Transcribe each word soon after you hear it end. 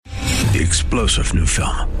The explosive new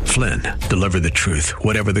film, Flynn, deliver the truth,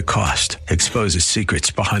 whatever the cost, exposes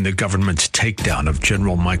secrets behind the government's takedown of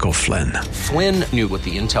General Michael Flynn. Flynn knew what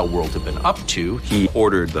the intel world had been up to. He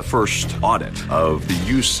ordered the first audit of the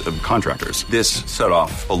use of contractors. This set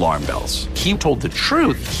off alarm bells. He told the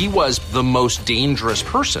truth. He was the most dangerous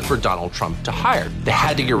person for Donald Trump to hire. They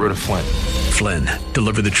had to get rid of Flynn. Flynn,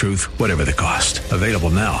 deliver the truth, whatever the cost. Available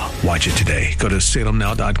now. Watch it today. Go to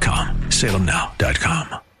salemnow.com.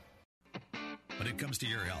 salemnow.com. When it comes to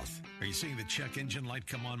your health, are you seeing the check engine light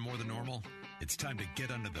come on more than normal? It's time to get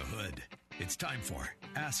under the hood. It's time for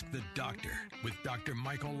Ask the Doctor with Dr.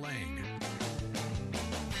 Michael Lang.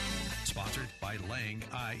 Sponsored by Lang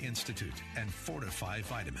Eye Institute and Fortify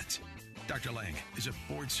Vitamins. Dr. Lang is a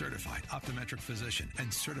board-certified optometric physician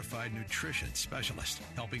and certified nutrition specialist,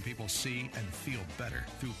 helping people see and feel better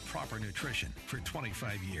through proper nutrition for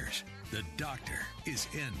 25 years. The doctor is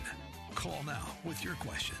in. Call now with your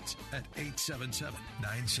questions at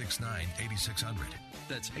 877-969-8600.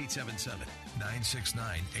 That's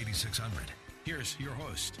 877-969-8600. Here's your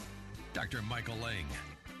host, Dr. Michael Lang.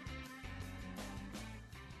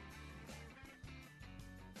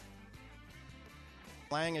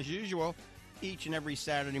 Lang, as usual, each and every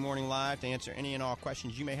Saturday morning live to answer any and all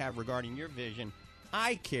questions you may have regarding your vision,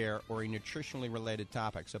 eye care, or a nutritionally related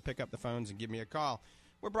topic. So pick up the phones and give me a call.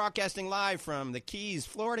 We're broadcasting live from the Keys,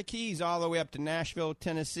 Florida Keys, all the way up to Nashville,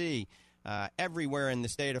 Tennessee, everywhere in the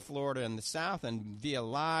state of Florida and the South, and via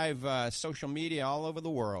live social media all over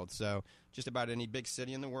the world. So just about any big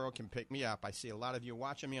city in the world can pick me up. I see a lot of you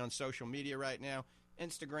watching me on social media right now,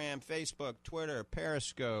 Instagram, Facebook, Twitter,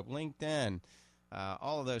 Periscope, LinkedIn,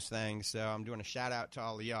 all of those things. So I'm doing a shout-out to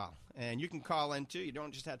all of y'all. And you can call in, too. You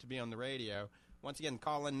don't just have to be on the radio. Once again,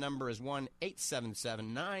 call-in number is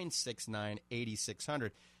 1-877-969-8600.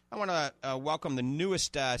 I want to welcome the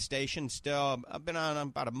newest station. Still, I've been on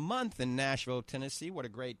about a month in Nashville, Tennessee. What a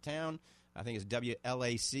great town. I think it's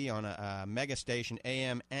WLAC on a mega station,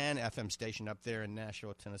 AM and FM station up there in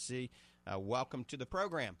Nashville, Tennessee. Welcome to the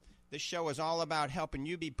program. This show is all about helping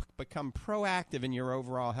you become proactive in your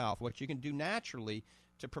overall health, what you can do naturally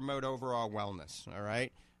to promote overall wellness, all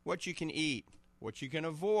right? What you can eat, what you can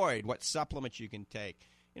avoid, what supplements you can take.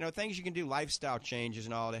 You know, things you can do, lifestyle changes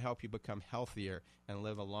and all to help you become healthier and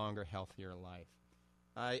live a longer, healthier life.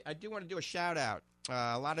 I do want to do a shout-out.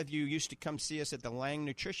 A lot of you used to come see us at the Lang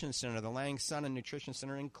Nutrition Center, the Lang Sun and Nutrition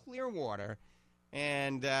Center in Clearwater.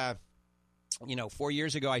 And, 4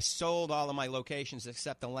 years ago, I sold all of my locations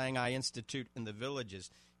except the Lang Eye Institute in the Villages.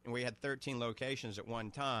 And we had 13 locations at one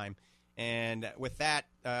time. And with that,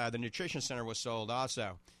 the Nutrition Center was sold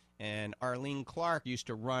also. And Arlene Clark used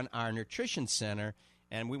to run our nutrition center,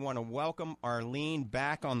 and we want to welcome Arlene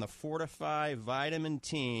back on the Fortify Vitamin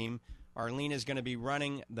team. Arlene is going to be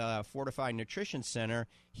running the Fortify Nutrition Center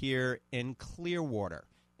here in Clearwater.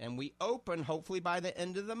 And we open, hopefully by the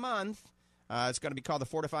end of the month. It's going to be called the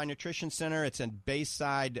Fortify Nutrition Center. It's in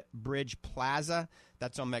Bayside Bridge Plaza.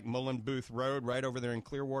 That's on McMullen Booth Road, right over there in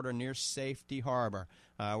Clearwater near Safety Harbor.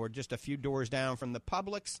 We're just a few doors down from the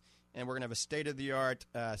Publix. And we're going to have a state-of-the-art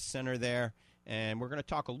center there. And we're going to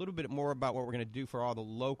talk a little bit more about what we're going to do for all the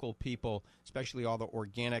local people, especially all the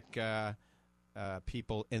organic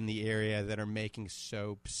people in the area that are making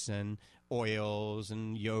soaps and oils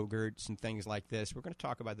and yogurts and things like this. We're going to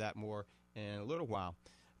talk about that more in a little while.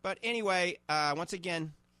 But anyway, once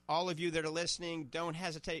again, all of you that are listening, don't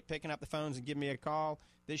hesitate picking up the phones and give me a call.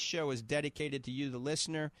 This show is dedicated to you, the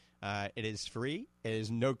listener. It is free. It is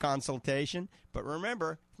no consultation. But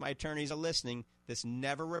remember, if my attorneys are listening, this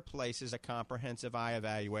never replaces a comprehensive eye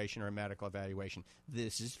evaluation or a medical evaluation.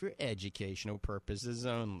 This is for educational purposes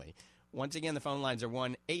only. Once again, the phone lines are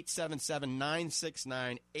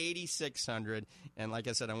 1-877-969-8600. And like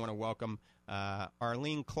I said, I want to welcome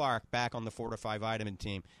Arlene Clark back on the Fortify Vitamin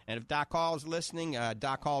team. And if Doc Hall is listening,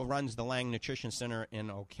 Doc Hall runs the Lang Nutrition Center in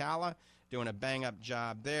Ocala, doing a bang-up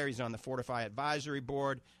job there. He's on the Fortify Advisory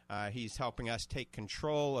Board. He's helping us take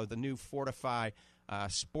control of the new Fortify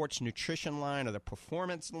sports nutrition line, or the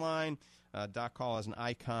performance line. Doc Hall is an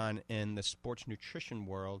icon in the sports nutrition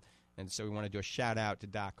world, and so we want to do a shout-out to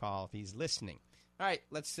Doc Hall if he's listening. All right,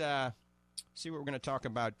 let's see what we're going to talk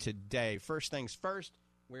about today. First things first,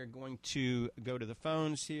 we're going to go to the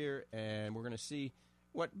phones here, and we're going to see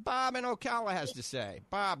what Bob in Ocala has to say.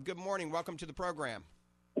 Bob, good morning. Welcome to the program.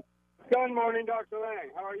 Good morning, Dr. Lang.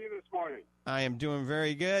 How are you this morning? I am doing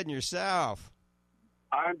very good. And yourself?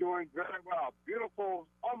 I'm doing very well. Beautiful,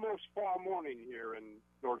 almost fall morning here in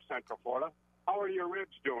North Central Florida. How are your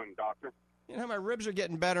ribs doing, doctor? You know, my ribs are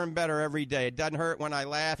getting better and better every day. It doesn't hurt when I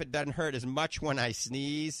laugh. It doesn't hurt as much when I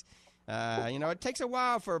sneeze. It takes a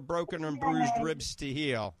while for broken and bruised ribs to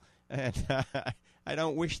heal. And I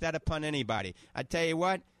don't wish that upon anybody. I tell you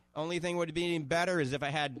what, only thing would be even better is if I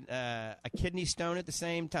had a kidney stone at the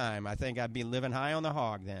same time. I think I'd be living high on the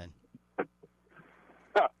hog then.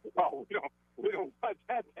 Oh, we don't want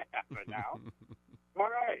that to happen now. All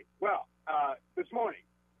right. Well, this morning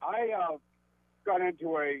I got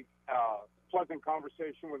into a pleasant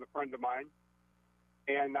conversation with a friend of mine,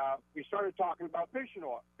 and we started talking about fish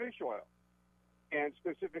oil, and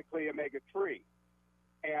specifically omega-3.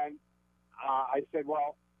 And I said,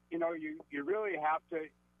 well, you really have to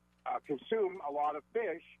consume a lot of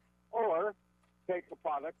fish, or take a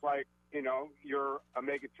product like, your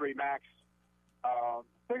omega-3 max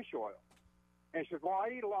fish oil. And she said, well, I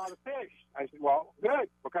eat a lot of fish. I said, well, good.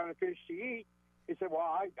 What kind of fish do you eat? He said, well,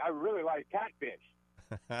 I really like catfish.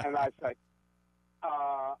 And I said,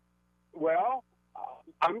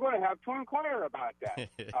 I'm going to have to inquire about that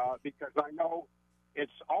because I know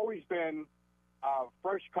it's always been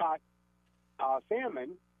fresh-caught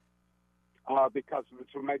salmon because of its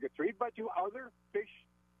omega-3, but do other fish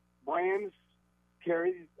brands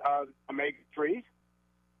carry omega-3s?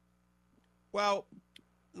 Well,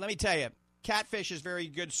 let me tell you, catfish is a very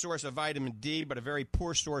good source of vitamin D, but a very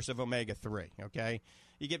poor source of omega-3, okay?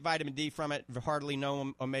 You get vitamin D from it, hardly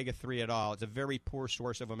no omega-3 at all. It's a very poor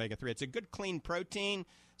source of omega-3. It's a good, clean protein.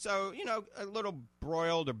 So, a little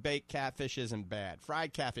broiled or baked catfish isn't bad.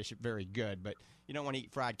 Fried catfish is very good, but you don't want to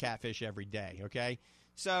eat fried catfish every day, okay?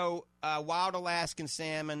 So, wild Alaskan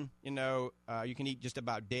salmon, you can eat just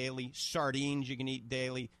about daily. Sardines you can eat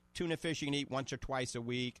daily. Tuna fish you can eat once or twice a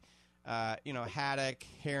week. Haddock,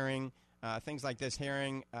 herring, things like this.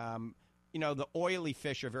 Herring, the oily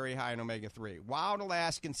fish are very high in omega-3. Wild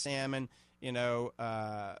Alaskan salmon,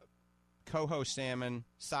 coho salmon,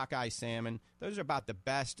 sockeye salmon, those are about the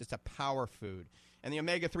best. It's a power food. And the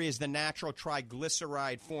omega-3 is the natural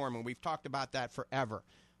triglyceride form, and we've talked about that forever.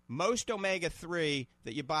 Most omega-3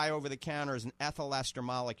 that you buy over the counter is an ethyl ester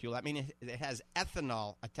molecule. That means it has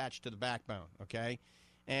ethanol attached to the backbone, okay?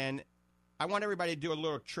 And I want everybody to do a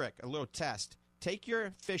little trick, a little test. Take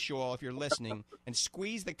your fish oil, if you're listening, and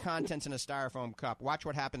squeeze the contents in a styrofoam cup. Watch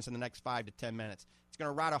what happens in the next 5 to 10 minutes. It's going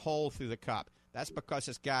to rot a hole through the cup. That's because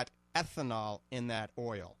it's got ethanol in that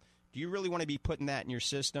oil. Do you really want to be putting that in your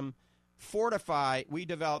system? Fortify, we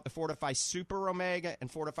developed the Fortify Super Omega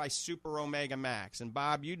and Fortify Super Omega Max. And,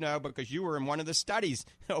 Bob, you know because you were in one of the studies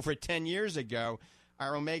over 10 years ago,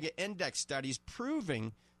 our Omega Index studies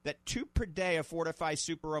proving that 2 per day of Fortify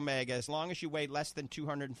Super Omega, as long as you weighed less than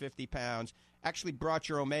 250 pounds, actually brought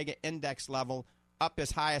your Omega Index level up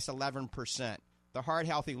as high as 11%. The heart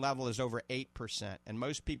healthy level is over 8%, and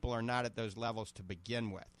most people are not at those levels to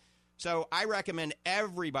begin with. So I recommend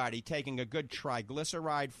everybody taking a good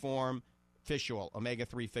triglyceride form fish oil,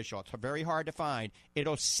 omega-3 fish oil. It's very hard to find.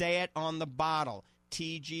 It'll say it on the bottle,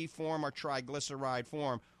 TG form or triglyceride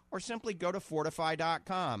form, or simply go to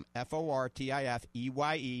Fortify.com,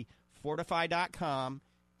 Fortifeye, Fortify.com,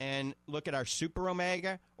 and look at our Super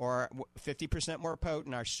Omega or 50% more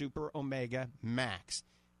potent, our Super Omega Max.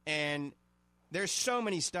 And there's so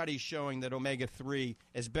many studies showing that omega-3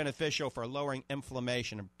 is beneficial for lowering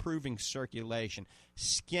inflammation, improving circulation,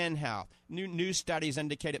 skin health. New studies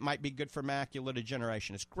indicate it might be good for macular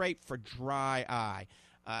degeneration. It's great for dry eye.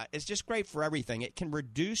 It's just great for everything. It can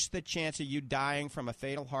reduce the chance of you dying from a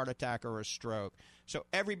fatal heart attack or a stroke. So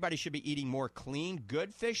everybody should be eating more clean,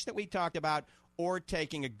 good fish that we talked about, or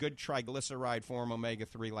taking a good triglyceride form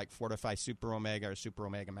omega-3 like Fortify Super Omega or Super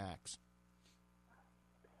Omega Max.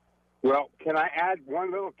 Well, can I add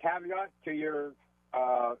one little caveat to your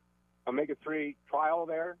omega-3 trial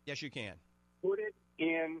there? Yes, you can. Put it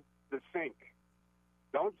in the sink.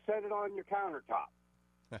 Don't set it on your countertop.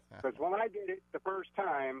 Because when I did it the first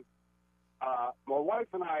time, my wife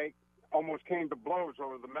and I almost came to blows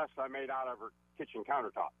over the mess I made out of her kitchen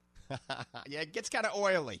countertop. Yeah, it gets kind of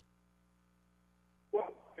oily.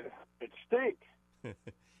 Well, it stinks.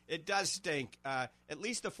 It does stink. At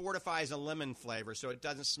least the Fortify is a lemon flavor, so it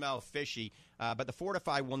doesn't smell fishy. But the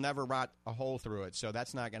Fortify will never rot a hole through it, so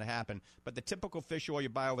that's not going to happen. But the typical fish oil you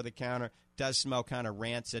buy over the counter does smell kind of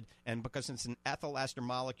rancid, and because it's an ethyl ester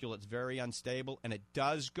molecule, it's very unstable, and it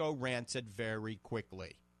does go rancid very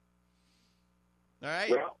quickly. All right?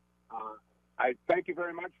 Well, I thank you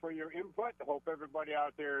very much for your input. I hope everybody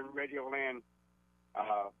out there in Radio Land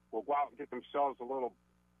will go out and get themselves a little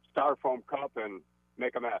styrofoam cup and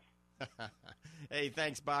make a mess. Hey,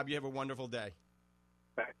 thanks, Bob. You have a wonderful day.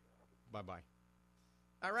 Thanks. Bye-bye.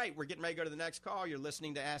 All right, we're getting ready to go to the next call. You're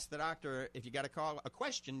listening to Ask the Doctor. If you got a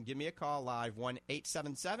question, give me a call live,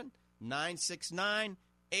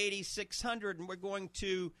 1-877-969-8600. And we're going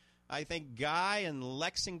to I think, Guy in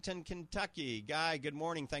Lexington, Kentucky. Guy, good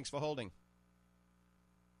morning. Thanks for holding.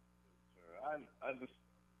 I just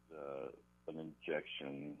an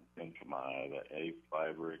injection into my eye, the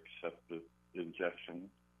A-fiber accepted injection.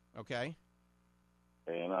 Okay.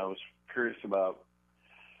 And I was curious about,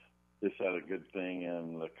 is that a good thing,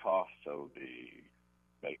 and the cost of the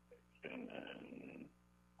medication and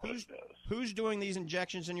what it does. Who's doing these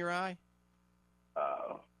injections in your eye?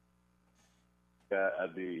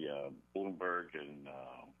 I'd be Bloomberg and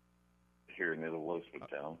here in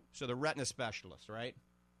Elizabethtown. So the retina specialist, right?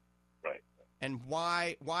 Right. And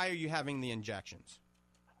why are you having the injections?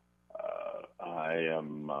 I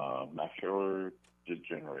am macular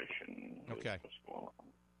degeneration. Okay. What's going on.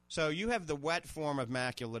 So you have the wet form of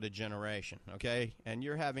macular degeneration, okay? And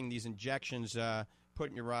you're having these injections put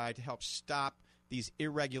in your eye to help stop these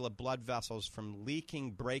irregular blood vessels from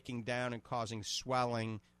leaking, breaking down, and causing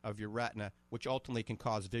swelling of your retina, which ultimately can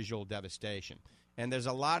cause visual devastation. And there's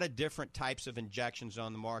a lot of different types of injections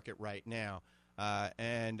on the market right now.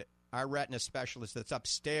 And our retina specialist that's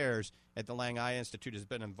upstairs at the Lang Eye Institute has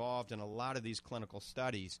been involved in a lot of these clinical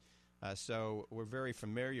studies. So we're very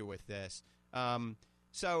familiar with this. You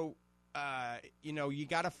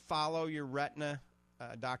got to follow your retina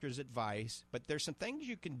doctor's advice, but there's some things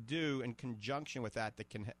you can do in conjunction with that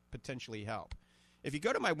can potentially help. If you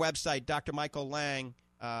go to my website, Dr. Michael Lang,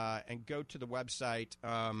 and go to the website,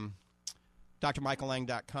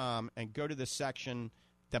 drmichaellang.com, and go to the section,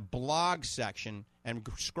 the blog section, and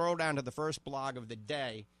scroll down to the first blog of the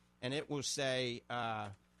day, and it will say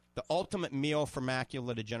the ultimate meal for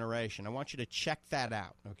macular degeneration. I want you to check that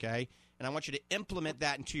out, okay? And I want you to implement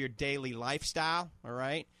that into your daily lifestyle, all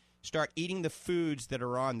right? Start eating the foods that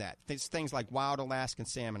are on that. Things like wild Alaskan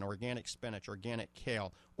salmon, organic spinach, organic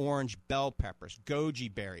kale, orange bell peppers,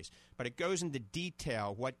 goji berries. But it goes into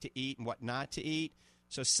detail what to eat and what not to eat.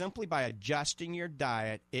 So simply by adjusting your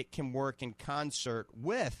diet, it can work in concert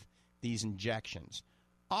with these injections.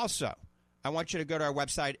 Also, I want you to go to our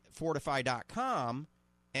website, fortify.com,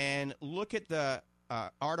 and look at the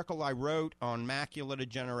article I wrote on macular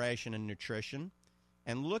degeneration and nutrition.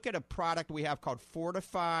 And look at a product we have called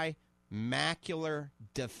Fortify Macular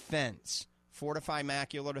Defense. Fortify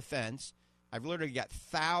Macular Defense. I've literally got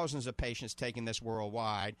thousands of patients taking this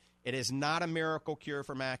worldwide. It is not a miracle cure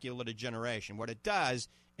for macular degeneration. What it does,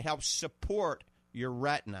 it helps support your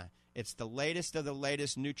retina. It's the latest of the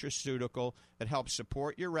latest nutraceutical that helps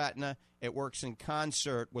support your retina. It works in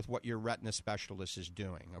concert with what your retina specialist is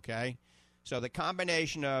doing, okay? So the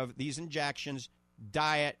combination of these injections,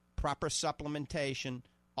 diet, proper supplementation,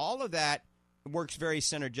 all of that works very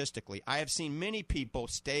synergistically. I have seen many people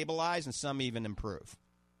stabilize and some even improve.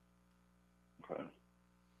 Okay.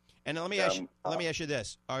 And let me ask you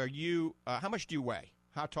this: Are you? How much do you weigh?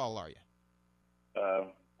 How tall are you?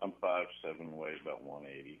 I'm 5'7", weigh about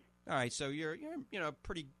 180. All right, so you're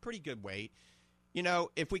pretty good weight.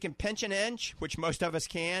 If we can pinch an inch, which most of us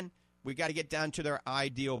can, we got to get down to their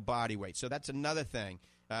ideal body weight. So that's another thing.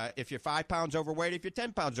 If you're 5 pounds overweight, if you're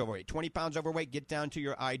 10 pounds overweight, 20 pounds overweight, get down to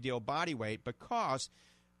your ideal body weight, because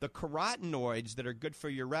the carotenoids that are good for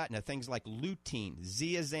your retina, things like lutein,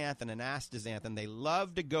 zeaxanthin, and astaxanthin, they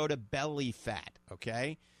love to go to belly fat,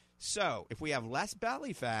 okay? So if we have less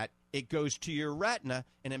belly fat, it goes to your retina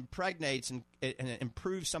and impregnates and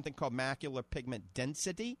improves something called macular pigment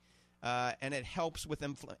density, and it helps with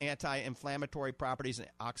anti-inflammatory properties and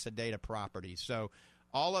oxidative properties. So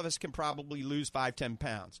all of us can probably lose 5-10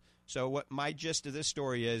 pounds. So what my gist of this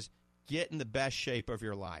story is, get in the best shape of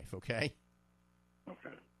your life, okay? Okay.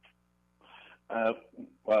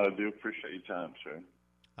 Well, I do appreciate your time, sir.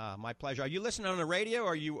 My pleasure. Are you listening on the radio,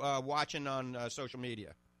 or are you watching on social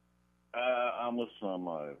media? I'm listening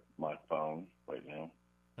on my phone right now.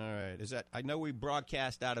 All right. I know we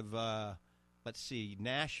broadcast out of,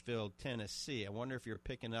 Nashville, Tennessee. I wonder if you're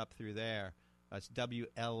picking up through there. That's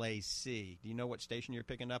WLAC. Do you know what station you're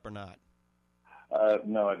picking up or not?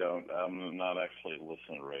 No, I don't. I'm not actually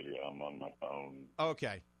listening to radio. I'm on my phone.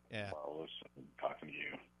 Okay. Yeah. While listening, talking to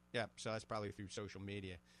you. Yeah, so that's probably through social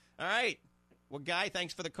media. All right. Well, Guy,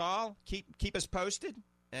 thanks for the call. Keep us posted,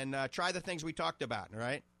 and try the things we talked about, all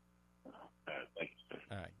right? Thank you, sir.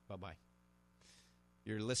 All right. Bye-bye.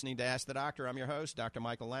 You're listening to Ask the Doctor. I'm your host, Dr.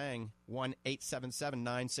 Michael Lang.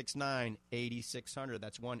 1-877-969-8600.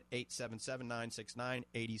 That's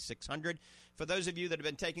 1-877-969-8600. For those of you that have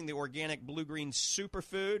been taking the organic blue-green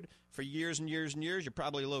superfood for years and years and years, you're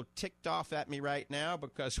probably a little ticked off at me right now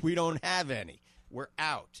because we don't have any. We're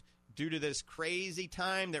out. Due to this crazy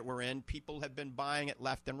time that we're in, people have been buying it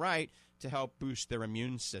left and right to help boost their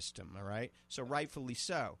immune system, all right? So rightfully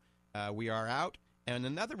so. We are out. And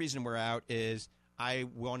another reason we're out is I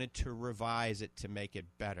wanted to revise it to make it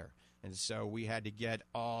better. And so we had to get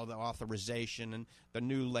all the authorization and the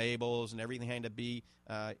new labels and everything had to be,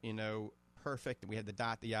 perfect. We had to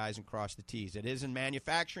dot the I's and cross the T's. It is in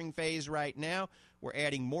manufacturing phase right now. We're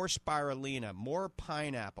adding more spirulina, more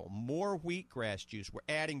pineapple, more wheatgrass juice. We're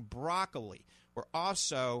adding broccoli. We're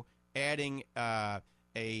also adding a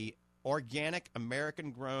organic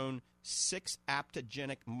American-grown 6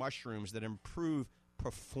 aptogenic mushrooms that improve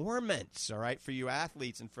performance, all right, for you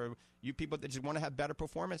athletes and for you people that just want to have better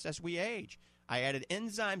performance as we age. I added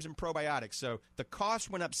enzymes and probiotics, so the cost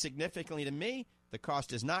went up significantly to me. The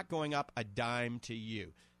cost is not going up a dime to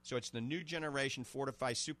you. So it's the new generation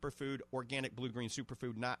Fortify Superfood, organic blue-green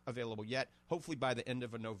superfood, not available yet. Hopefully by the end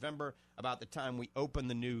of November, about the time we open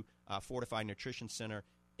the new Fortify Nutrition Center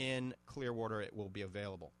in Clearwater, it will be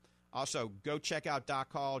available. Also, go check out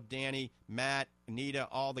Doc Hall, Danny, Matt, Anita,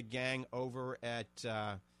 all the gang over at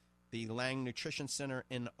the Lang Nutrition Center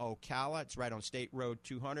in Ocala. It's right on State Road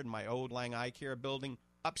 200, my old Lang Eye Care building.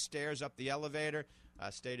 Upstairs, up the elevator,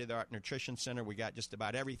 state-of-the-art nutrition center. We got just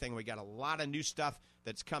about everything. We got a lot of new stuff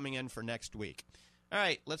that's coming in for next week. All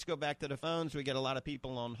right, let's go back to the phones. We got a lot of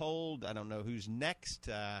people on hold. I don't know who's next.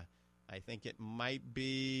 I think it might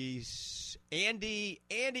be Andy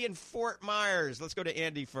in Fort Myers. Let's go to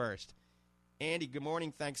Andy first. Andy, good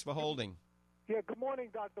morning. Thanks for holding. Yeah, good morning,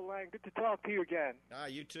 Dr. Lang. Good to talk to you again.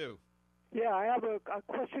 You too. Yeah, I have a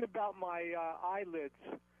question about my eyelids.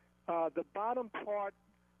 The bottom part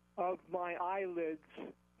of my eyelids,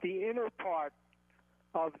 the inner part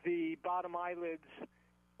of the bottom eyelids,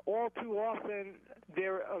 all too often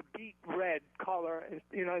they're a beet red color.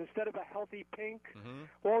 Instead of a healthy pink,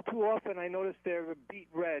 all too often I notice they're a beet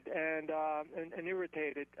red and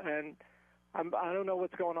irritated. And I don't know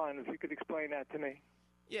what's going on. If you could explain that to me.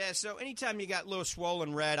 Yeah, so anytime you got little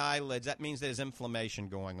swollen red eyelids, that means there's inflammation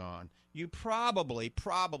going on. You probably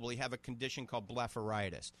have a condition called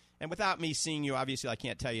blepharitis. And without me seeing you, obviously I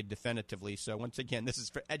can't tell you definitively. So once again, this is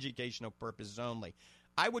for educational purposes only.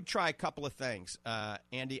 I would try a couple of things,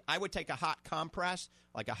 Andy. I would take a hot compress,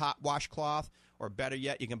 like a hot washcloth, or better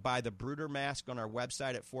yet, you can buy the Brooder mask on our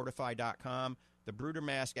website at fortify.com. The Brooder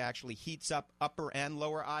mask actually heats up upper and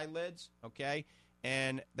lower eyelids, okay?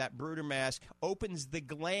 And that Brooder mask opens the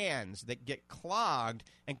glands that get clogged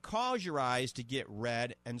and cause your eyes to get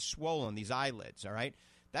red and swollen, these eyelids, all right?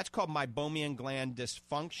 That's called meibomian gland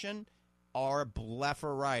dysfunction or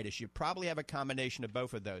blepharitis. You probably have a combination of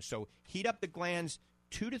both of those. So heat up the glands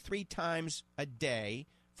 2 to 3 times a day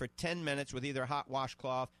for 10 minutes with either a hot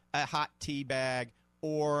washcloth, a hot tea bag,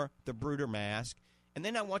 or the Brooder mask. And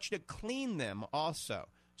then I want you to clean them also.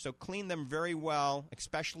 So clean them very well,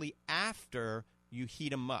 especially after you heat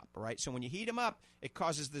them up, right? So when you heat them up, it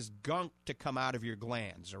causes this gunk to come out of your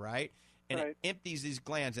glands, all right? And it empties these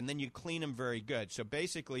glands, and then you clean them very good. So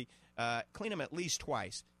basically, clean them at least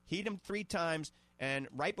twice. Heat them 3 times, and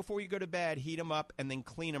right before you go to bed, heat them up, and then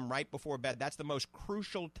clean them right before bed. That's the most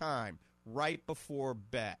crucial time, right before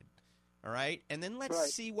bed, all right? And then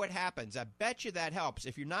let's see what happens. I bet you that helps.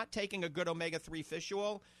 If you're not taking a good omega-3 fish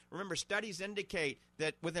oil, remember, studies indicate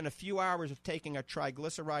that within a few hours of taking a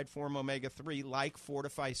triglyceride form omega-3 like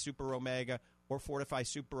Fortify Super Omega or Fortify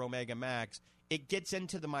Super Omega Max, it gets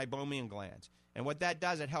into the meibomian glands. And what that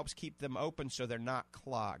does, it helps keep them open so they're not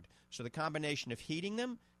clogged. So the combination of heating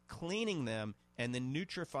them, cleaning them, and then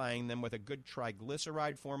nutrifying them with a good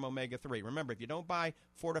triglyceride form omega-3. Remember, if you don't buy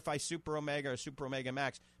Fortify Super Omega or Super Omega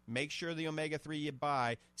Max, make sure the omega-3 you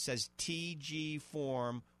buy says TG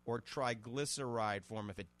form or triglyceride form.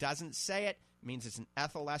 If it doesn't say it, it means it's an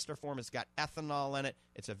ethyl ester form. It's got ethanol in it.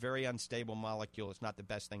 It's a very unstable molecule. It's not the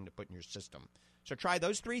best thing to put in your system. So try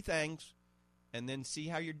those 3 things and then see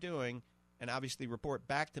how you're doing, and obviously report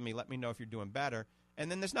back to me. Let me know if you're doing better. And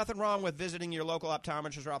then there's nothing wrong with visiting your local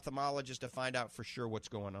optometrist or ophthalmologist to find out for sure what's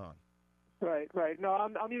going on. Right. No,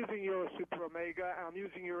 I'm using your Super Omega, and I'm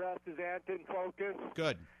using your astaxanthin Focus.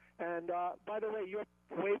 Good. And by the way, your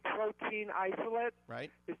whey protein isolate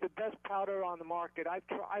is the best powder on the market.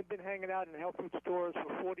 I've been hanging out in health food stores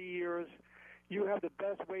for 40 years. You have the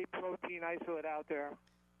best whey protein isolate out there.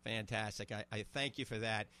 Fantastic. I thank you for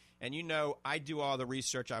that. And you know, I do all the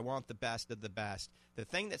research. I want the best of the best. The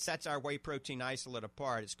thing that sets our whey protein isolate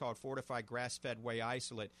apart, it's called Fortified Grass-Fed Whey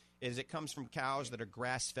Isolate, is it comes from cows that are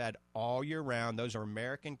grass-fed all year round. Those are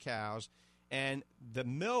American cows. And the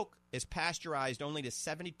milk is pasteurized only to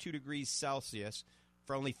 72 degrees Celsius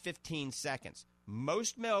for only 15 seconds.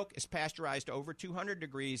 Most milk is pasteurized to over 200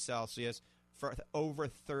 degrees Celsius for over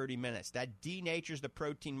 30 minutes. That denatures the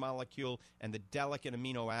protein molecule and the delicate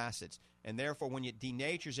amino acids. And therefore, when it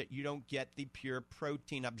denatures it, you don't get the pure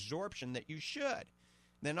protein absorption that you should.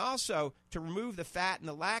 Then also, to remove the fat and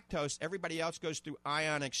the lactose, everybody else goes through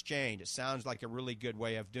ion exchange. It sounds like a really good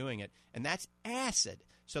way of doing it. And that's acid.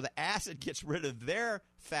 So the acid gets rid of their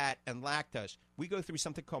fat and lactose. We go through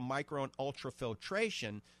something called micro and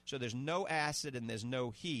ultrafiltration, so there's no acid and there's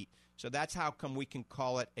no heat. So that's how come we can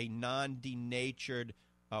call it a non-denatured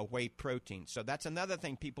whey protein. So that's another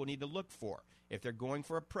thing people need to look for. If they're going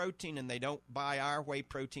for a protein and they don't buy our whey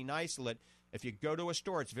protein isolate, if you go to a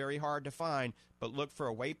store, it's very hard to find, but look for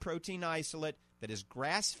a whey protein isolate that is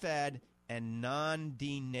grass-fed and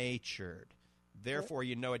non-denatured. Therefore,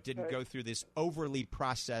 you know it didn't go through this overly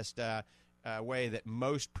processed way that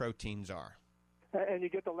most proteins are. And you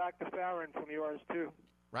get the lactoferrin from yours, too.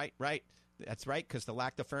 Right. That's right, because the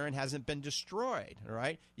lactoferrin hasn't been destroyed, all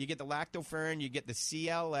right? You get the lactoferrin, you get the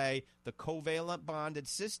CLA, the covalent bonded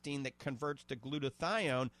cysteine that converts to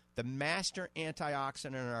glutathione, the master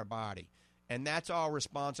antioxidant in our body. And that's all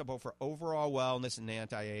responsible for overall wellness and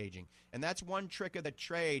anti-aging. And that's one trick of the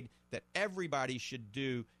trade that everybody should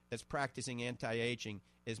do that's practicing anti-aging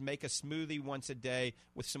is make a smoothie once a day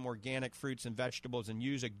with some organic fruits and vegetables and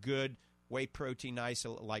use a good whey protein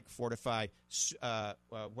isolate like Fortify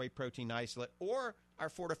whey protein isolate or our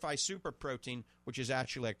Fortify Super Protein, which is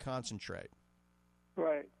actually a concentrate.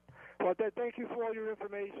 Right. Well, thank you for all your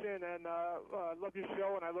information, and I love your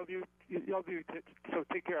show, and I love you. So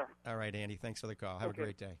take care. All right, Andy. Thanks for the call. Have a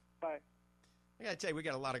great day. Bye. I got to tell you, we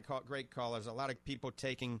got a lot of great callers, a lot of people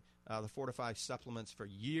taking the Fortify supplements for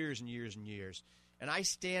years and years and years. And I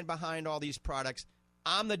stand behind all these products.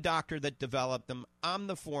 I'm the doctor that developed them. I'm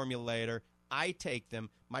the formulator. I take them.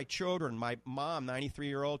 My children, my mom,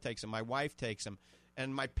 93-year-old, takes them. My wife takes them.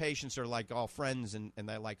 And my patients are like all friends, and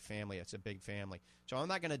they're like family. It's a big family. So I'm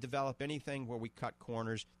not going to develop anything where we cut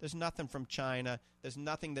corners. There's nothing from China. There's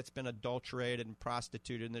nothing that's been adulterated and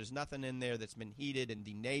prostituted. And there's nothing in there that's been heated and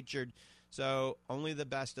denatured. So only the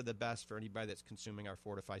best of the best for anybody that's consuming our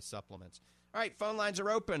Fortify supplements. All right, phone lines are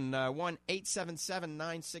open.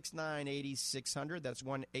 1-877-969-8600. That's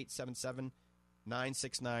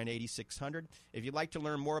 1-877-969-8600. If you'd like to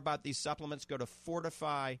learn more about these supplements, go to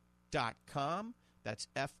fortify.com. That's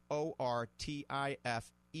Fortifeye,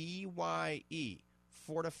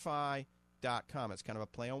 fortify.com. It's kind of a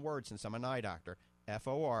play on words since I'm an eye doctor.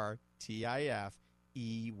 Fortifeye,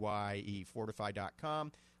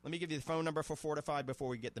 fortify.com. Let me give you the phone number for Fortify before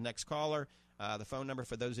we get the next caller. The phone number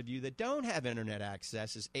for those of you that don't have Internet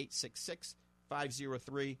access is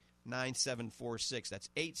 866-503-9746. That's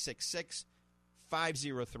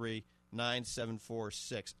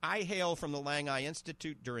 866-503-9746. I hail from the Lang Eye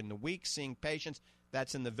Institute during the week, seeing patients.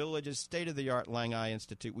 That's in the Villages, state-of-the-art Lang Eye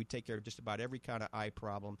Institute. We take care of just about every kind of eye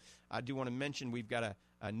problem. I do want to mention we've got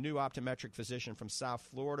a new optometric physician from South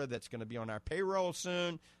Florida that's going to be on our payroll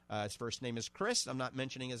soon. His first name is Chris. I'm not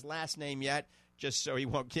mentioning his last name yet, just so he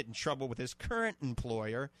won't get in trouble with his current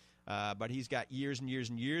employer. But he's got years and years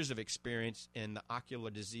and years of experience in the ocular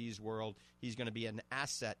disease world. He's going to be an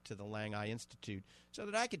asset to the Lang Eye Institute so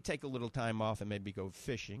that I could take a little time off and maybe go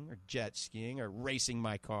fishing or jet skiing or racing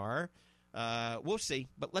my car. We'll see.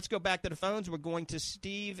 But let's go back to the phones. We're going to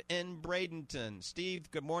Steve in Bradenton. Steve,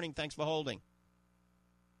 good morning. Thanks for holding.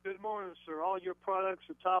 Good morning, sir. All your products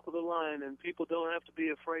are top of the line, and people don't have to be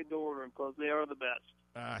afraid to order them because they are the best.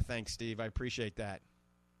 Thanks, Steve. I appreciate that.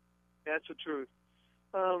 That's the truth.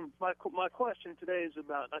 My question today is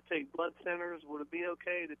about, I take blood thinners. Would it be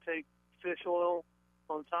okay to take fish oil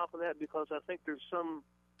on top of that? Because I think there's some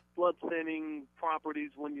blood thinning properties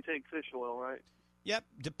when you take fish oil, right? Yep.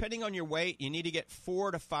 Depending on your weight, you need to get 4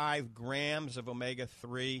 to 5 grams of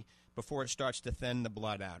omega-3 before it starts to thin the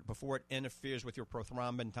blood out, before it interferes with your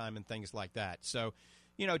prothrombin time and things like that. So,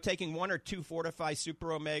 taking 1 or 2 Fortify Super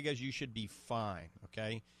Omegas, you should be fine,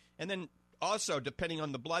 okay? And then also, depending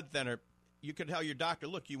on the blood thinner, you could tell your doctor,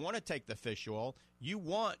 look, you want to take the fish oil, you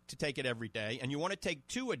want to take it every day, and you want to take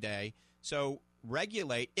 2 a day, so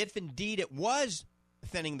regulate. If indeed it was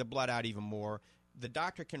thinning the blood out even more, the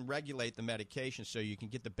doctor can regulate the medication so you can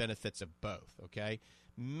get the benefits of both, okay?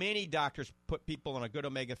 Many doctors put people on a good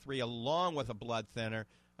omega-3 along with a blood thinner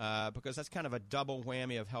because that's kind of a double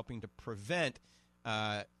whammy of helping to prevent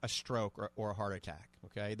a stroke or a heart attack,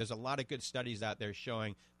 okay? There's a lot of good studies out there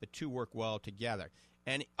showing the two work well together.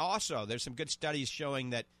 And also, there's some good studies showing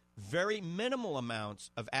that very minimal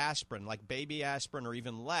amounts of aspirin, like baby aspirin or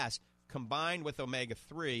even less, combined with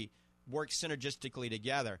omega-3, work synergistically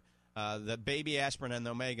together. The baby aspirin and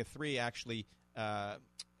the omega-3 actually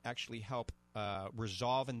help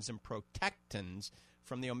resolvins and protectins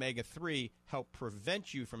from the omega-3, help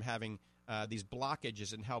prevent you from having these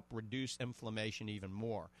blockages and help reduce inflammation even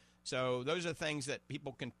more. So those are things that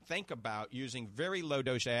people can think about using very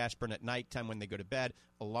low-dose aspirin at nighttime when they go to bed,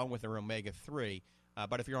 along with their omega-3.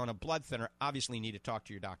 But if you're on a blood thinner, obviously you need to talk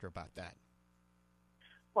to your doctor about that.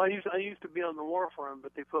 Well, I used to be on the warfarin,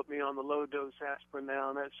 but they put me on the low-dose aspirin now,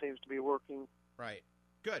 and that seems to be working. Right.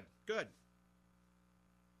 Good.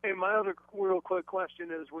 Hey, my other real quick question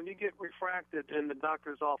is, when you get refracted in the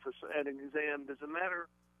doctor's office at an exam, does it matter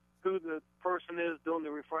who the person is doing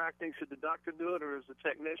the refracting? Should the doctor do it, or is the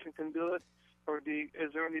technician can do it? Or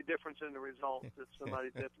is there any difference in the results if somebody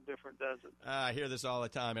different does it? I hear this all the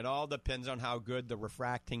time. It all depends on how good the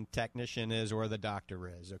refracting technician is or the doctor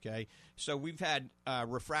is, okay? So we've had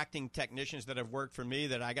refracting technicians that have worked for me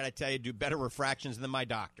that I got to tell you do better refractions than my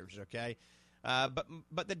doctors, okay?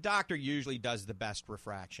 But the doctor usually does the best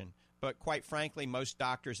refraction. But quite frankly, most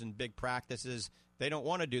doctors in big practices, they don't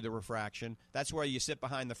want to do the refraction. That's where you sit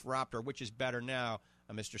behind the phoropter, which is better now,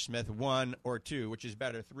 Mr. Smith, 1 or 2, which is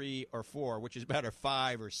better 3 or 4, which is better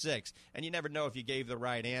 5 or 6. And you never know if you gave the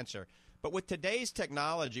right answer. But with today's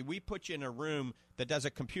technology, we put you in a room that does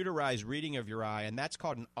a computerized reading of your eye, and that's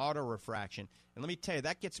called an autorefraction. And let me tell you,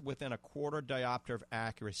 that gets within a quarter diopter of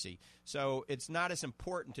accuracy. So it's not as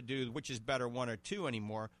important to do which is better, 1 or 2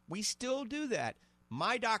 anymore. We still do that.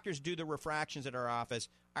 My doctors do the refractions at our office.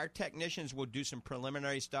 Our technicians will do some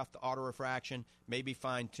preliminary stuff, the autorefraction, maybe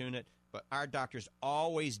fine-tune it. But our doctors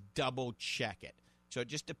always double-check it. So it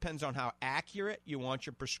just depends on how accurate you want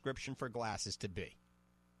your prescription for glasses to be.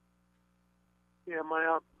 Yeah,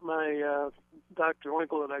 my Dr.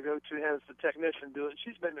 Winkle that I go to has the technician do it.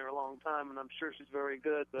 She's been there a long time, and I'm sure she's very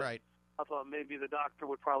good. But right. I thought maybe the doctor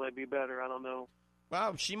would probably be better. I don't know.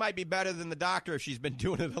 Well, she might be better than the doctor if she's been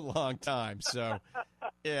doing it a long time. So,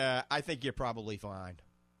 yeah, I think you're probably fine.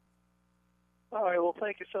 All right, well,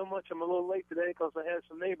 thank you so much. I'm a little late today because I had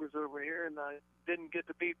some neighbors over here, and I didn't get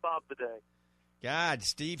to beat Bob today. God,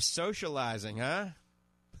 Steve's socializing, huh?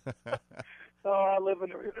 Oh, I live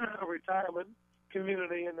in a retirement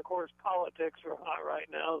community, and, of course, politics are hot right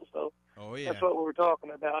now, so that's what we were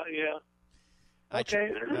talking about, yeah.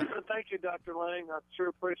 Okay, thank you, Dr. Lang. I sure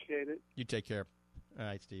appreciate it. You take care. All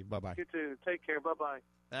right, Steve, bye-bye. You too. Take care. Bye-bye.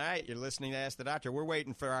 All right, you're listening to Ask the Doctor. We're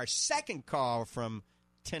waiting for our second call from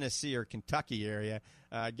Tennessee or Kentucky area.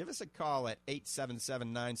 Give us a call at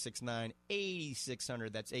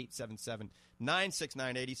 877-969-8600. That's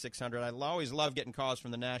 877-969-8600. I always love getting calls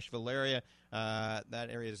from the Nashville area. That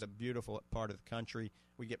area is a beautiful part of the country.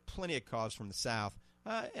 We get plenty of calls from the South.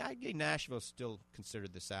 Nashville's still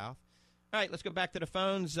considered the South. All right, let's go back to the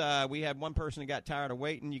phones. We had one person who got tired of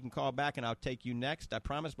waiting. You can call back, and I'll take you next, I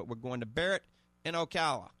promise. But we're going to Barrett in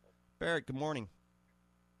Ocala. Barrett, good morning.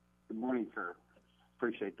 Good morning, sir.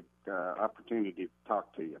 Appreciate the opportunity to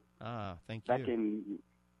talk to you. Thank you.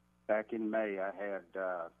 Back in May, I had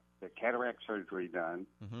the cataract surgery done,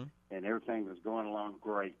 and everything was going along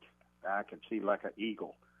great. I could see like an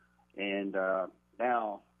eagle. And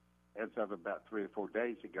now, as of about 3 or 4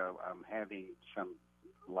 days ago, I'm having some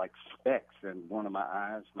like specks in one of my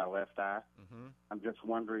eyes, my left eye. I'm just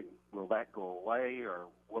wondering, will that go away, or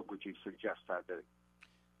what would you suggest I do?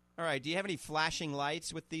 All right. Do you have any flashing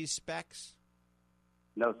lights with these specks?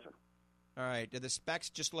 No, sir. All right. Do the specks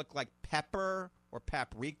just look like pepper or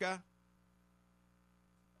paprika?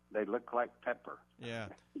 They look like pepper. Yeah.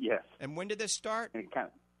 Yes. And when did this start?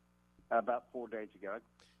 About 4 days ago.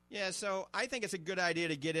 Yeah, so I think it's a good idea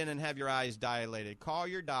to get in and have your eyes dilated. Call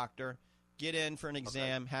your doctor, get in for an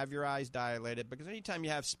exam, have your eyes dilated, because anytime you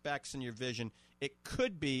have specks in your vision, it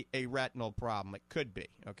could be a retinal problem. It could be,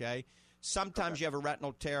 okay? Sometimes you have a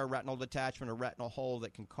retinal tear, retinal detachment, a retinal hole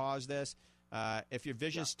that can cause this. If your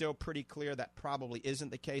vision's still pretty clear, that probably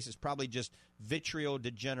isn't the case. It's probably just vitreal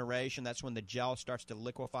degeneration. That's when the gel starts to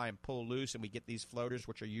liquefy and pull loose, and we get these floaters,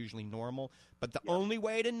 which are usually normal. But the only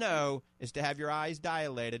way to know is to have your eyes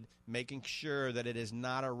dilated, making sure that it is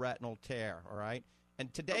not a retinal tear, all right?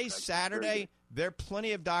 And today's Saturday. There are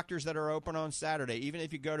plenty of doctors that are open on Saturday. Even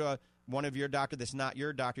if you go to one of your doctor that's not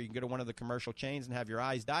your doctor, you can go to one of the commercial chains and have your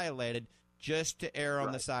eyes dilated, just to err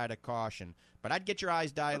on the side of caution. But I'd get your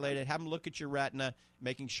eyes dilated, have them look at your retina,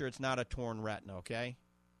 making sure it's not a torn retina, okay?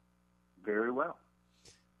 Very well.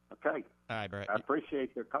 Okay. All right, Brett. I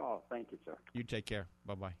appreciate your call. Thank you, sir. You take care.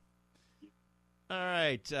 Bye-bye. All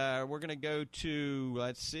right, we're going to go to,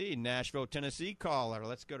 let's see, Nashville, Tennessee caller.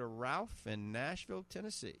 Let's go to Ralph in Nashville,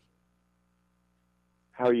 Tennessee.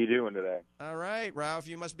 How are you doing today? All right, Ralph,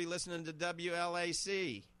 you must be listening to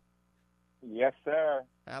WLAC. Yes, sir.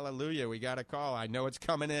 Hallelujah. We got a call. I know it's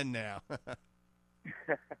coming in now.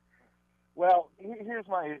 Well, here's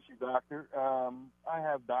my issue, doctor. I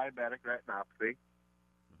have diabetic retinopathy,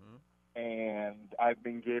 and and I've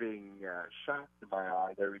been getting shots in my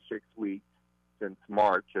eyes every 6 weeks since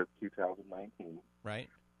March of 2019. Right.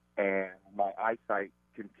 And my eyesight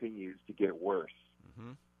continues to get worse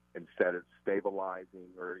instead of stabilizing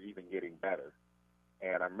or even getting better.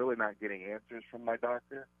 And I'm really not getting answers from my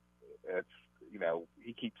doctor. It's,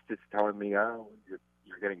 he keeps just telling me, oh,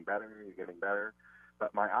 you're getting better, you're getting better.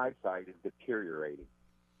 But my eyesight is deteriorating.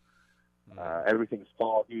 Everything's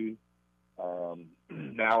foggy.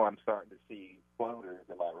 Now I'm starting to see floaters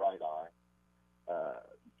in my right eye,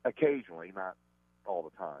 occasionally, not all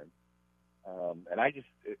the time. And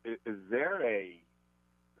is there a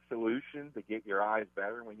solution to get your eyes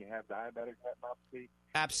better when you have diabetic retinopathy?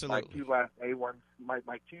 Absolutely. My two last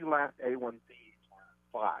A1Cs were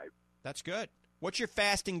 5. That's good. What's your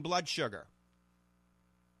fasting blood sugar?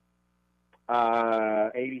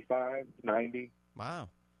 85, 90. Wow.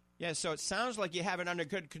 Yeah, so it sounds like you have it under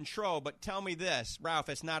good control, but tell me this, Ralph,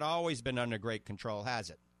 it's not always been under great control, has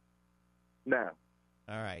it? No.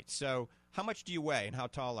 All right. So how much do you weigh and how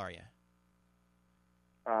tall are you?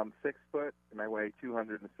 6 foot, and I weigh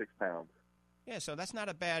 206 pounds. Yeah, so that's not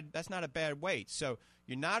a bad weight. So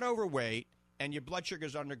you're not overweight, and your blood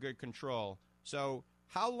sugar's under good control. So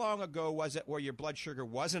how long ago was it where your blood sugar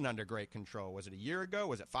wasn't under great control? Was it a year ago?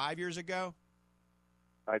 Was it 5 years ago?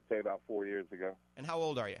 I'd say about 4 years ago. And how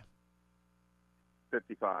old are you?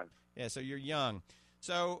 55. Yeah, so you're young.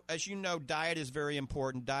 So as you know, diet is very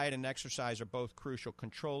important. Diet and exercise are both crucial.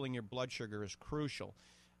 Controlling your blood sugar is crucial.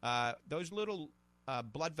 Those little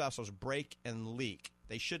blood vessels break and leak.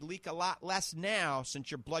 They should leak a lot less now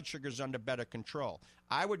since your blood sugar is under better control.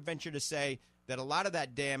 I would venture to say that a lot of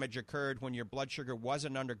that damage occurred when your blood sugar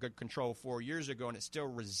wasn't under good control 4 years ago and it's still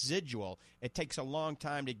residual. It takes a long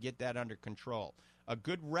time to get that under control. A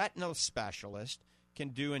good retinal specialist can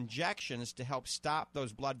do injections to help stop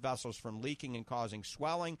those blood vessels from leaking and causing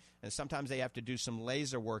swelling, and sometimes they have to do some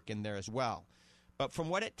laser work in there as well. But from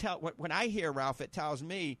what I hear, Ralph, it tells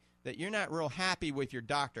me that you're not real happy with your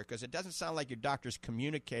doctor because it doesn't sound like your doctor's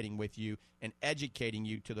communicating with you and educating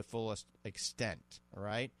you to the fullest extent, all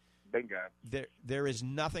right? Bingo. There is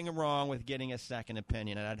nothing wrong with getting a second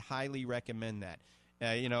opinion, and I'd highly recommend that.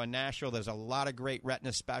 In Nashville, there's a lot of great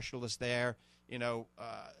retina specialists there.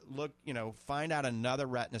 Find out another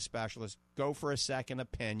retina specialist. Go for a second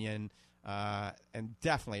opinion, and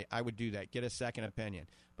definitely I would do that. Get a second opinion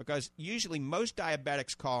because usually most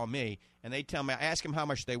diabetics call me and they tell me, I ask them how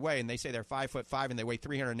much they weigh, and they say they're 5'5" and they weigh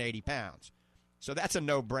 380 pounds. So that's a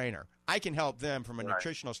no-brainer. I can help them from a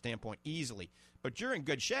nutritional standpoint easily, but you're in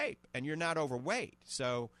good shape and you're not overweight.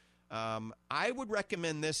 So I would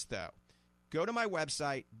recommend this though. Go to my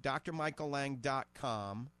website,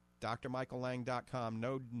 drmichaellang.com.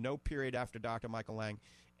 drmichaellang.com, no period after Dr. Michael Lang,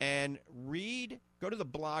 and go to the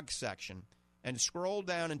blog section and scroll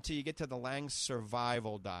down until you get to the Lang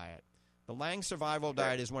Survival Diet. The Lang Survival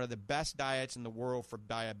Diet is one of the best diets in the world for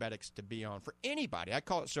diabetics to be on, for anybody. I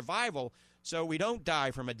call it survival so we don't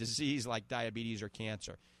die from a disease like diabetes or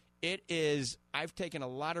cancer. I've taken a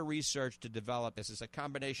lot of research to develop this. It's a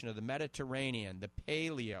combination of the Mediterranean, the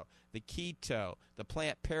paleo, the keto, the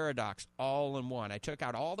plant paradox, all in one. I took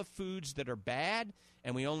out all the foods that are bad,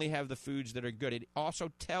 and we only have the foods that are good. It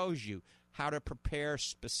also tells you how to prepare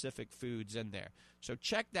specific foods in there. So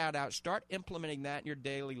check that out. Start implementing that in your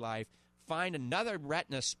daily life. Find another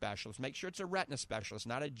retina specialist. Make sure it's a retina specialist,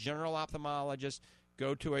 not a general ophthalmologist.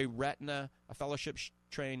 Go to a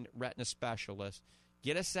fellowship-trained retina specialist.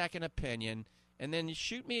 Get a second opinion, and then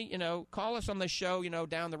shoot me, call us on the show,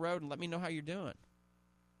 down the road and let me know how you're doing.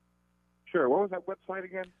 Sure. What was that website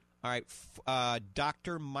again? All right,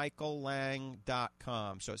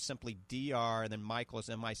 drmichaellang.com. So it's simply DR, and then Michael is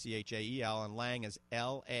M-I-C-H-A-E-L, and Lang is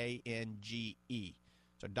L-A-N-G-E.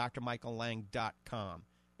 So drmichaellang.com,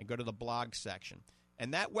 and go to the blog section.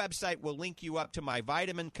 And that website will link you up to my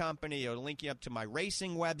vitamin company. It'll link you up to my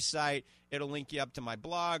racing website. It'll link you up to my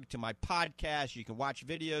blog, to my podcast. You can watch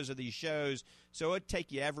videos of these shows. So it'll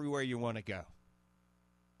take you everywhere you want to go.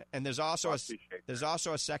 And there's also a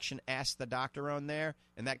section Ask the Doctor on there,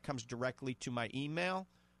 and that comes directly to my email.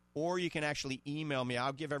 Or you can actually email me.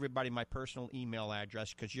 I'll give everybody my personal email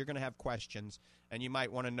address because you're going to have questions, and you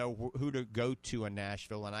might want to know who to go to in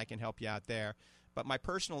Nashville, and I can help you out there. But my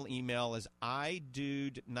personal email is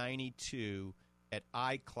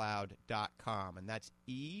idude92@icloud.com, and that's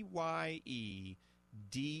EYEDUDE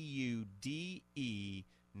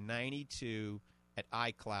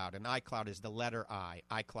 92@iCloud, and iCloud is the letter I,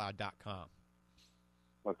 iCloud.com.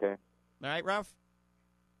 Okay. All right, Ralph?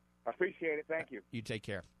 I appreciate it. Thank you. You take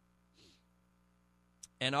care.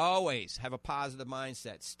 And always have a positive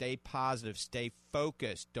mindset. Stay positive. Stay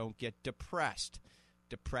focused. Don't get depressed.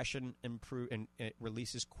 depression improve, and it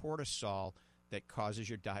releases cortisol that causes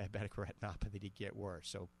your diabetic retinopathy to get worse.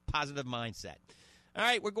 So positive mindset. All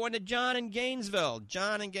right, we're going to John in Gainesville.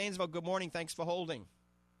 John in Gainesville, good morning. Thanks for holding.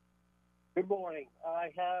 Good morning.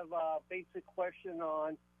 I have a basic question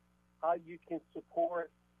on how you can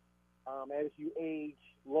support, as you age,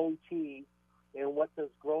 low T, and what does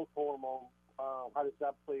growth hormone, how does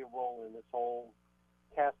that play a role in this whole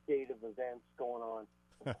cascade of events going on?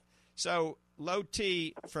 So low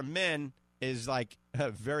T for men is like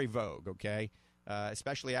very vogue, okay?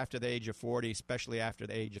 Especially after the age of 40, especially after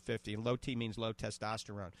the age of 50. And low T means low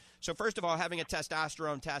testosterone. So first of all, having a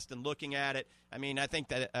testosterone test and looking at it, I mean, I think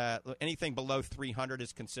that anything below 300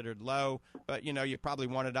 is considered low. But, you know, you probably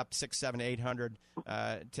want it up 600, 700,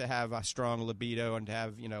 800 to have a strong libido and to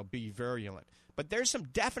have, you know, be virulent. But there's some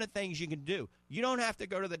definite things you can do. You don't have to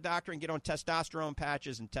go to the doctor and get on testosterone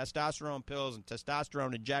patches and testosterone pills and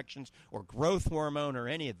testosterone injections or growth hormone or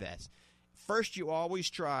any of this. First, you always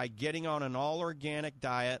try getting on an all-organic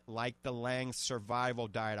diet like the Lang Survival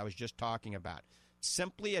Diet I was just talking about.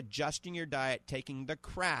 Simply adjusting your diet, taking the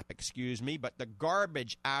crap, but the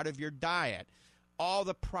garbage out of your diet, all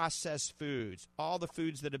the processed foods, all the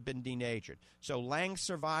foods that have been denatured. So Lang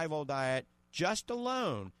Survival Diet just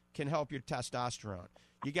alone can help your testosterone.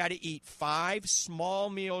 You got to eat 5 small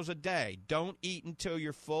meals a day. Don't eat until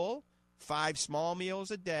you're full. 5 small meals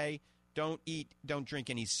a day. Don't drink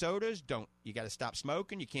any sodas. You got to stop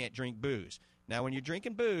smoking. You can't drink booze. Now, when you're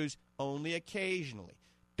drinking booze, only occasionally.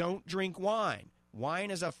 Don't drink wine.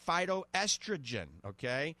 Wine is a phytoestrogen,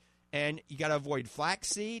 okay? And you got to avoid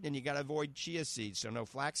flaxseed and you got to avoid chia seeds. So no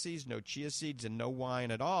flax seeds, no chia seeds, and no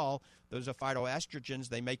wine at all. Those are phytoestrogens.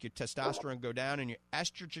 They make your testosterone go down and your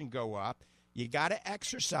estrogen go up. You got to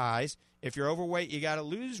exercise. If you're overweight, you got to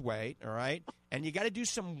lose weight, all right? And you got to do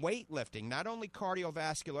some weightlifting, not only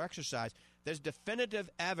cardiovascular exercise. There's definitive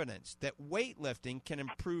evidence that weightlifting can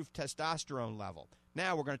improve testosterone level.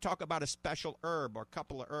 Now, we're going to talk about a special herb or a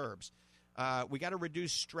couple of herbs. We got to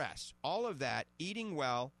reduce stress. All of that, eating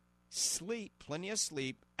well, sleep, plenty of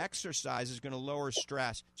sleep, exercise is going to lower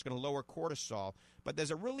stress. It's going to lower cortisol. But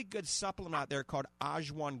there's a really good supplement out there called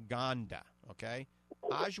ashwagandha, okay?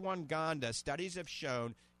 Ashwagandha, studies have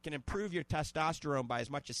shown, can improve your testosterone by as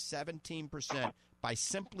much as 17% by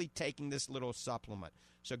simply taking this little supplement.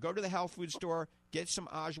 So go to the health food store, get some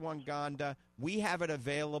ashwagandha. We have it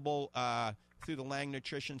available through the Lang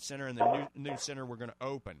Nutrition Center and the new center we're going to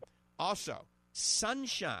open. Also,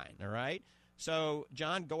 sunshine, all right? So,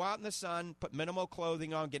 John, go out in the sun, put minimal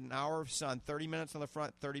clothing on, get an hour of sun, 30 minutes on the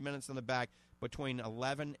front, 30 minutes on the back, between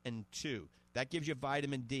 11 and 2. That gives you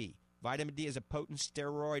vitamin D. Vitamin D is a potent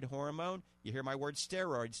steroid hormone. You hear my word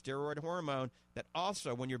steroid hormone, that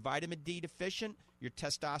also, when you're vitamin D deficient, your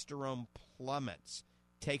testosterone plummets.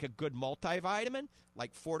 Take a good multivitamin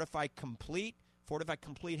like Fortify Complete. Fortify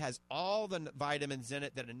Complete has all the vitamins in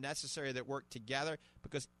it that are necessary that work together,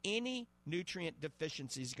 because any nutrient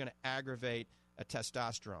deficiency is going to aggravate a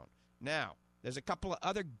testosterone. Now, there's a couple of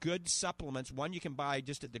other good supplements. One you can buy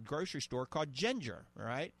just at the grocery store called ginger, all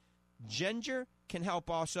right? Ginger can help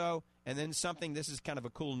also, and then something, this is kind of a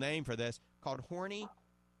cool name for this, called horny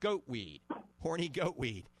goatweed. Horny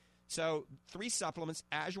goatweed. So 3 supplements,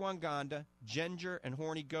 ashwagandha, ginger, and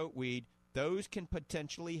horny goatweed. Those can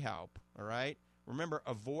potentially help, all right? Remember,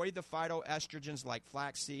 avoid the phytoestrogens like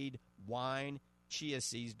flaxseed, wine, chia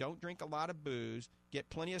seeds. Don't drink a lot of booze. Get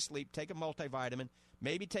plenty of sleep. Take a multivitamin.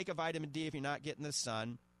 Maybe take a vitamin D if you're not getting the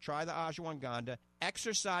sun. Try the ashwagandha.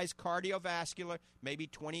 Exercise cardiovascular, maybe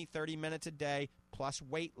 20, 30 minutes a day, plus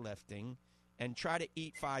weightlifting. And try to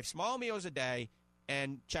eat 5 small meals a day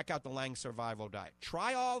and check out the Lang Survival Diet.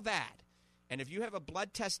 Try all that. And if you have a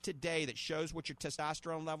blood test today that shows what your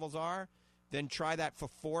testosterone levels are, then try that for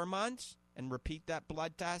 4 months and repeat that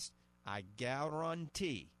blood test. I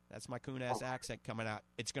guarantee, that's my coon-ass accent coming out,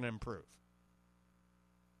 it's going to improve.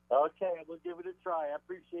 Okay, we'll give it a try. I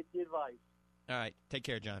appreciate the advice. All right, take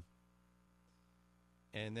care, John.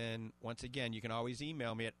 And then, once again, you can always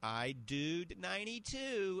email me at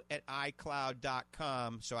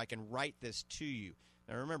idude92@icloud.com so I can write this to you.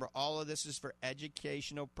 Now, remember, all of this is for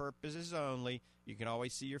educational purposes only. You can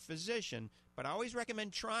always see your physician, but I always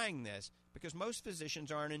recommend trying this because most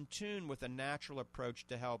physicians aren't in tune with a natural approach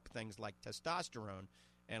to help things like testosterone,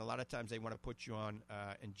 and a lot of times they want to put you on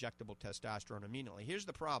injectable testosterone immediately. Here's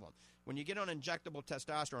the problem. When you get on injectable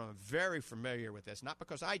testosterone, I'm very familiar with this, not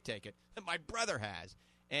because I take it, my brother has,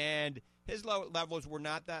 and his low levels were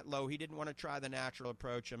not that low. He didn't want to try the natural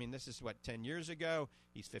approach. I mean, this is, 10 years ago?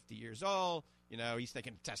 He's 50 years old. You know, he's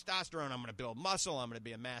thinking testosterone, I'm going to build muscle, I'm going to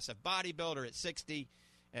be a massive bodybuilder at 60.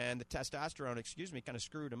 And the testosterone, kind of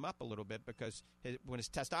screwed him up a little bit because when his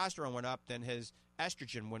testosterone went up, then his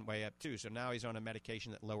estrogen went way up too. So now he's on a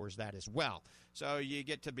medication that lowers that as well. So you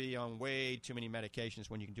get to be on way too many medications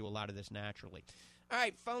when you can do a lot of this naturally. All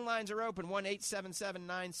right, phone lines are open,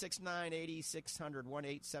 1-877-969-8600,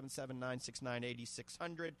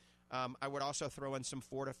 1-877-969-8600. I would also throw in some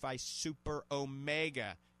Fortify Super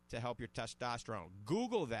Omega to help your testosterone.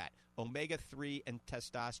 Google that, omega-3 and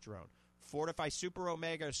testosterone. Fortify Super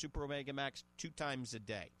Omega or Super Omega Max 2 times a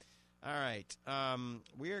day. All right,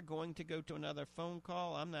 we are going to go to another phone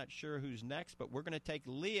call. I'm not sure who's next, but we're going to take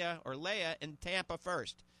Leah in Tampa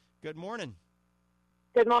first. Good morning.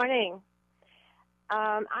 Good morning.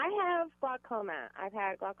 I have glaucoma. I've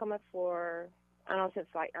had glaucoma for, since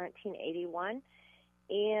like 1981.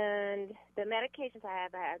 And the medications I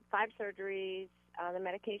had 5 surgeries. The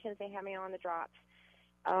medications they have me on, the drops,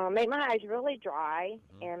 make my eyes really dry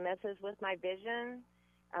and messes with my vision.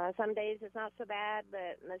 Some days it's not so bad,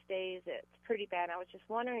 but most days it's pretty bad. I was just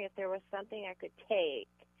wondering if there was something I could take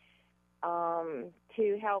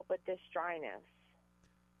to help with this dryness.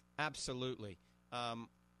 Absolutely.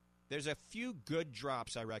 There's a few good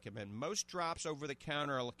drops I recommend. Most drops over the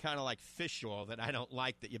counter are kind of like fish oil that I don't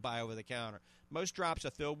like that you buy over the counter. Most drops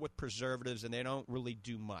are filled with preservatives, and they don't really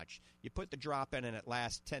do much. You put the drop in, and it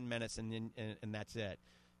lasts 10 minutes, and that's it.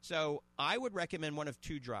 So I would recommend one of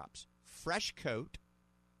 2 drops, Fresh Coat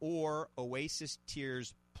or Oasis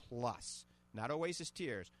Tears Plus. Not Oasis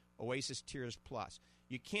Tears, Oasis Tears Plus.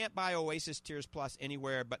 You can't buy Oasis Tears Plus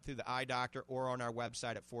anywhere but through the eye doctor or on our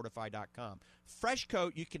website at fortify.com. Fresh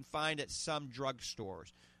Coat you can find at some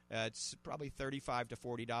drugstores. It's probably $35 to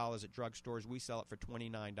 $40 at drugstores. We sell it for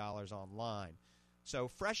 $29 online. So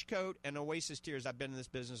Fresh Coat and Oasis Tears, I've been in this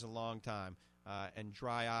business a long time, and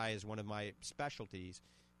dry eye is one of my specialties.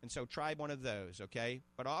 And so try one of those, okay?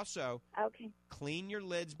 But also clean your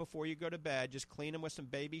lids before you go to bed. Just clean them with some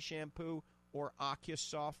baby shampoo or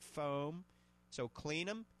AquaSoft foam. So clean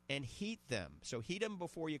them and heat them. So heat them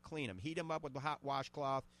before you clean them. Heat them up with a hot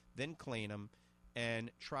washcloth, then clean them,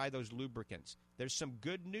 and try those lubricants. There's some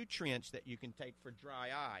good nutrients that you can take for dry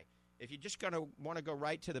eye. If you're just going to want to go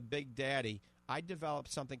right to the big daddy, I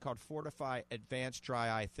developed something called Fortify Advanced Dry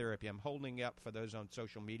Eye Therapy. I'm holding it up for those on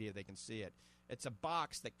social media. They can see it. It's a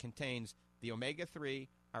box that contains the omega-3,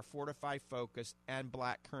 our Fortify Focus, and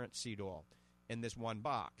black currant seed oil in this one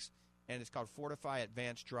box. And it's called Fortify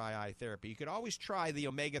Advanced Dry Eye Therapy. You could always try the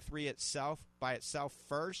omega-3 by itself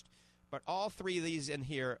first, but all 3 of these in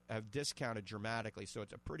here have discounted dramatically, so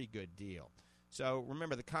it's a pretty good deal. So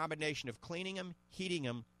remember, the combination of cleaning them, heating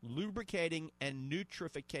them, lubricating, and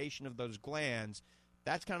nutrification of those glands,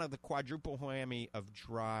 that's kind of the quadruple whammy of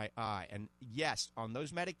dry eye. And yes, on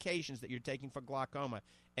those medications that you're taking for glaucoma,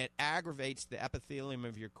 it aggravates the epithelium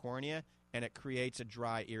of your cornea, and it creates a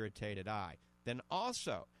dry, irritated eye. Then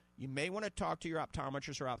also, you may want to talk to your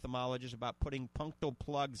optometrist or ophthalmologist about putting punctal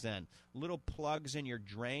plugs in, little plugs in your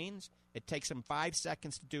drains. It takes them 5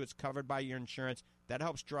 seconds to do. It's covered by your insurance. That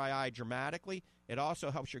helps dry eye dramatically. It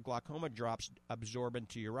also helps your glaucoma drops absorb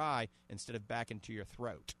into your eye instead of back into your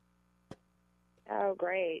throat. Oh,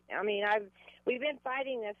 great. I mean, we've been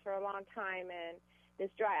fighting this for a long time, and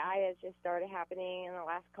this dry eye has just started happening in the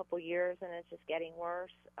last couple years, and it's just getting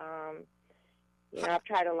worse. I've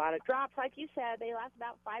tried a lot of drops. Like you said, they last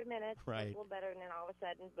about 5 minutes. Right. It's a little better, and then all of a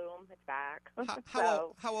sudden, boom, it's back.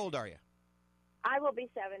 How old are you? I will be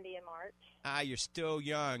 70 in March. You're still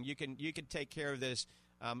young. You can take care of this.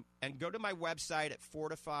 And go to my website at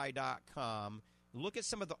fortify.com. Look at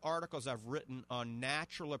some of the articles I've written on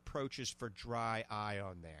natural approaches for dry eye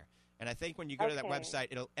on there. And I think when you go to that website,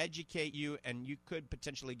 it'll educate you, and you could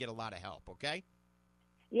potentially get a lot of help, okay?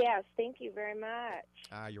 Yes, thank you very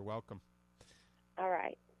much. You're welcome. All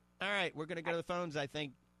right. All right, we're going to go to the phones, I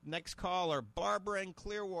think. Next caller, Barbara in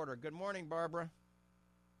Clearwater. Good morning, Barbara.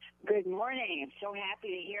 Good morning. I'm so happy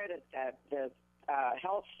to hear that the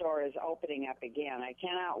health store is opening up again. I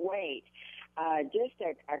cannot wait. Just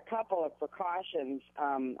a couple of precautions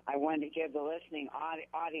I wanted to give the listening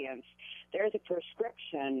audience. There's a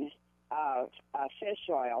prescription of fish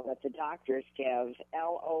oil that the doctors give,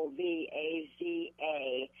 Lovaza.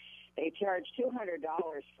 They charge $200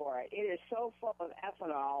 for it. It is so full of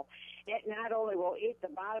ethanol, it not only will eat the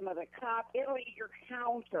bottom of the cup, it'll eat your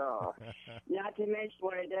counter, not to mention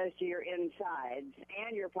what it does to your insides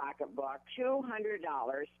and your pocketbook.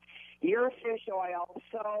 $200. Your fish oil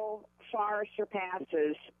so far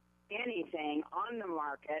surpasses anything on the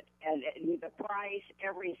market, and the price,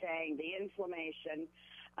 everything, the inflammation.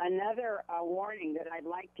 Another warning that I'd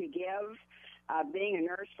like to give, being a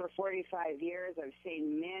nurse for 45 years, I've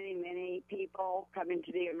seen many, many people come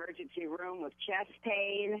into the emergency room with chest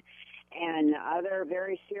pain and other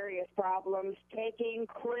very serious problems. Taking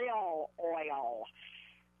krill oil.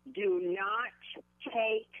 Do not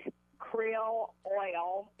take krill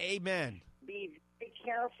oil. Amen. Be very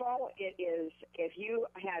careful. It is, if you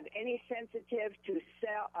have any sensitive to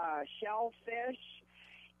shellfish,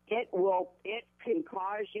 it can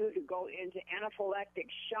cause you to go into anaphylactic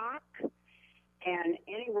shock. And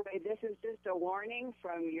anyway, this is just a warning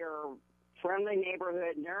from your friendly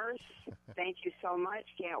neighborhood nurse. Thank you so much.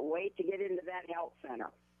 Can't wait to get into that health center.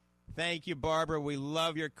 Thank you, Barbara. We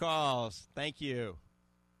love your calls. Thank you.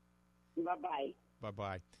 Bye-bye.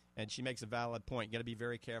 Bye-bye. And she makes a valid point. You got to be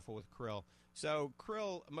very careful with krill. So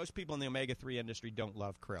krill, most people in the omega-3 industry don't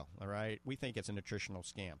love krill, all right? We think it's a nutritional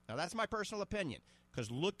scam. Now, that's my personal opinion,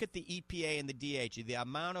 because look at the EPA and the DHA, the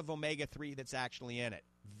amount of omega-3 that's actually in it,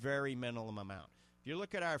 very minimum amount. If you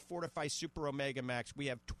look at our Fortify Super Omega Max, we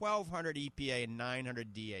have 1,200 EPA and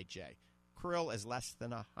 900 DHA. Krill is less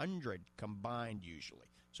than 100 combined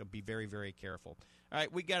usually, so be very, very careful. All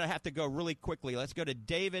right, we have to go really quickly. Let's go to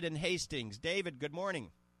David in Hastings. David, good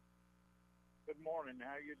morning. Good morning.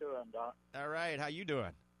 How you doing, Doc? All right. How you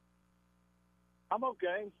doing? I'm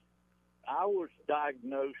okay. I was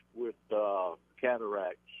diagnosed with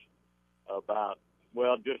cataracts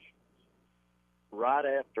just right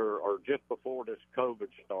after or just before this COVID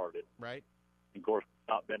started. Right. Of course,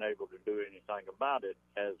 not been able to do anything about it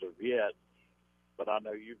as of yet, but I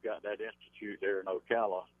know you've got that institute there in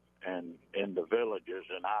Ocala and in the villages,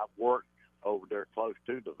 and I worked over there close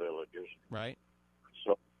to the villages. Right.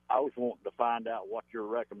 So I was wanting to find out what your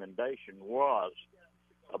recommendation was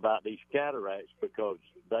about these cataracts, because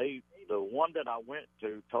the one that I went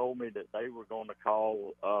to told me that they were going to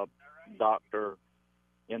call a doctor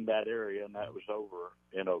in that area, and that was over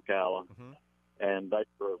in Ocala, and they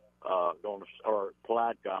were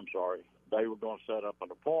Palatka, I'm sorry. They were going to set up an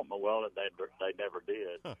appointment. Well, they never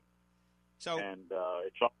did. Huh. So, and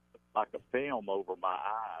it's like a film over my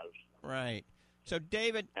eyes. Right. So,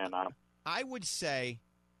 David, and I would say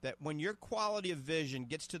that when your quality of vision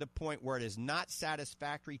gets to the point where it is not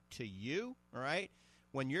satisfactory to you, all right,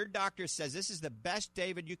 when your doctor says this is the best,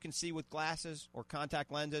 David, you can see with glasses or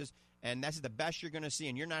contact lenses, and that's the best you're going to see,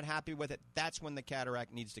 and you're not happy with it, that's when the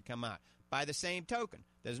cataract needs to come out. By the same token,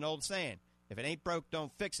 there's an old saying, if it ain't broke,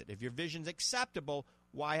 don't fix it. If your vision's acceptable,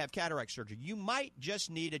 why have cataract surgery? You might just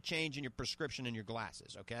need a change in your prescription in your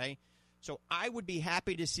glasses, okay? So I would be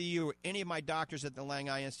happy to see you, or any of my doctors at the Lang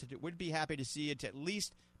Eye Institute would be happy to see you to at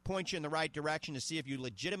least point you in the right direction to see if you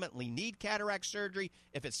legitimately need cataract surgery,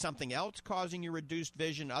 if it's something else causing your reduced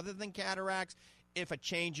vision other than cataracts, if a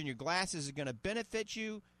change in your glasses is going to benefit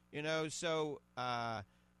you, so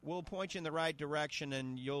we'll point you in the right direction,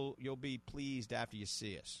 and you'll be pleased after you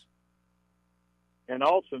see us. In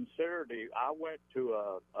all sincerity, I went to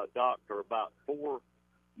a doctor about 4,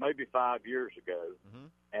 maybe 5 years ago,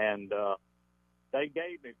 and they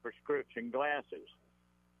gave me prescription glasses.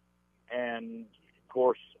 And, of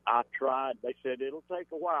course, I tried. They said it'll take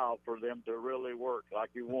a while for them to really work like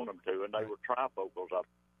you want them to, and they were trifocals up.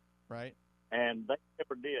 Right. And they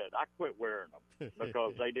never did. I quit wearing them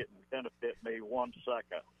because they didn't benefit me 1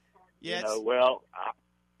 second. Yes.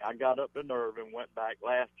 I got up the nerve and went back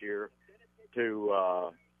last year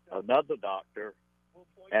to another doctor,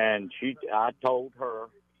 and I told her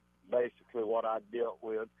basically what I dealt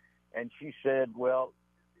with, and she said, well,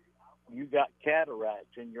 you got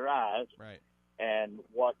cataracts in your eyes, right? And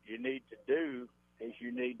what you need to do is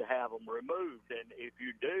you need to have them removed, and if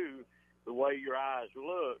you do, the way your eyes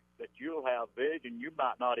look, that you'll have vision, you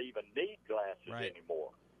might not even need glasses anymore.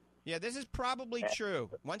 Yeah, this is probably true.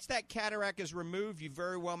 Once that cataract is removed, you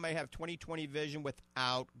very well may have 20/20 vision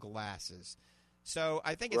without glasses. So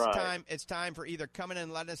I think it's time for either coming in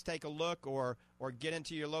and letting us take a look or get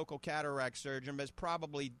into your local cataract surgeon, but it's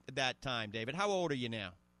probably that time, David. How old are you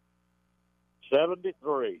now?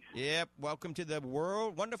 73. Yep. Welcome to the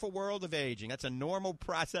wonderful world of aging. That's a normal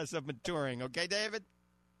process of maturing. Okay, David?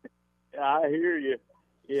 I hear you.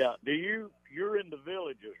 Yeah. You're in the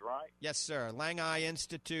villages, right? Yes, sir. Lang Eye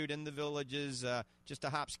Institute in the villages, just a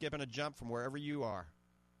hop, skip, and a jump from wherever you are.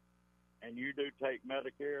 And you do take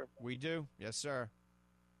Medicare? We do. Yes, sir.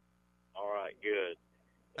 All right, good.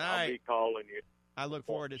 I'll be calling you. I look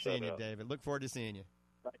forward to seeing you, David. Look forward to seeing you.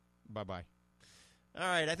 Bye-bye. All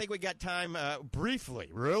right, I think we got time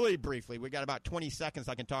really briefly. We got about 20 seconds.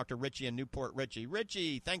 I can talk to Richie in Newport.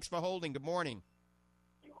 Richie, thanks for holding. Good morning.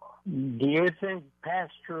 Do you think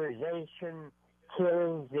pasteurization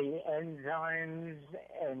kills the enzymes,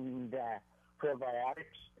 and probiotics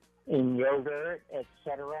in yogurt,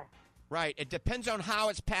 etc.? Right. It depends on how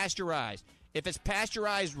it's pasteurized. If it's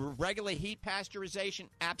pasteurized, regular heat pasteurization,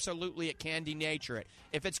 absolutely it can denature it.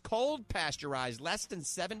 If it's cold pasteurized, less than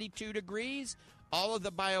 72 degrees, all of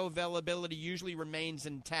the bioavailability usually remains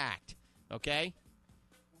intact. Okay?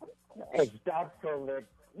 It's doubtful that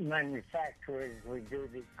manufacturers would do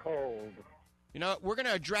the cold. You know, we're going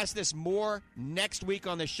to address this more next week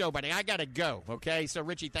on the show, but I got to go, okay? So,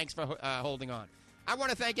 Richie, thanks for holding on. I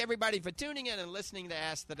want to thank everybody for tuning in and listening to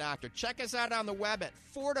Ask the Doctor. Check us out on the web at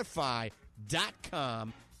Fortify.com.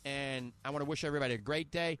 And I want to wish everybody a great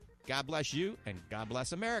day. God bless you, and God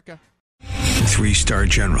bless America. 3-star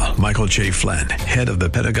General Michael J. Flynn, head of the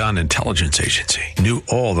Pentagon Intelligence Agency, knew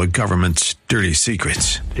all the government's dirty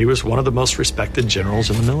secrets. He was one of the most respected generals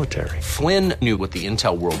in the military. Flynn knew what the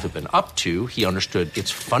intel world had been up to. He understood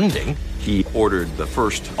its funding. He ordered the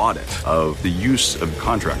first audit of the use of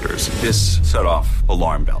contractors. This set off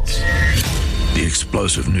alarm bells. The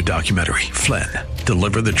explosive new documentary, Flynn,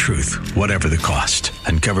 Deliver the Truth, Whatever the Cost,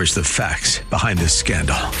 uncovers the facts behind this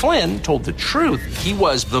scandal. Flynn told the truth. He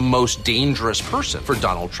was the most dangerous person for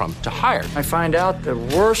Donald Trump to hire. I find out the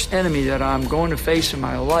worst enemy that I'm going to face in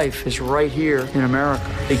my life is right here in America.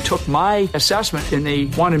 They took my assessment and they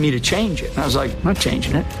wanted me to change it. And I was like, I'm not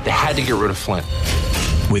changing it. They had to get rid of Flynn.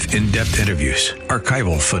 With in-depth interviews,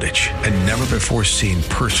 archival footage, and never-before-seen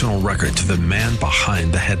personal records of the man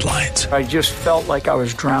behind the headlines. I just felt like I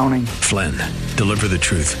was drowning. Flynn, Deliver the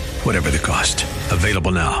Truth, Whatever the Cost.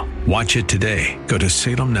 Available now. Watch it today. Go to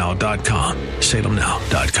salemnow.com.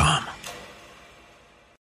 salemnow.com.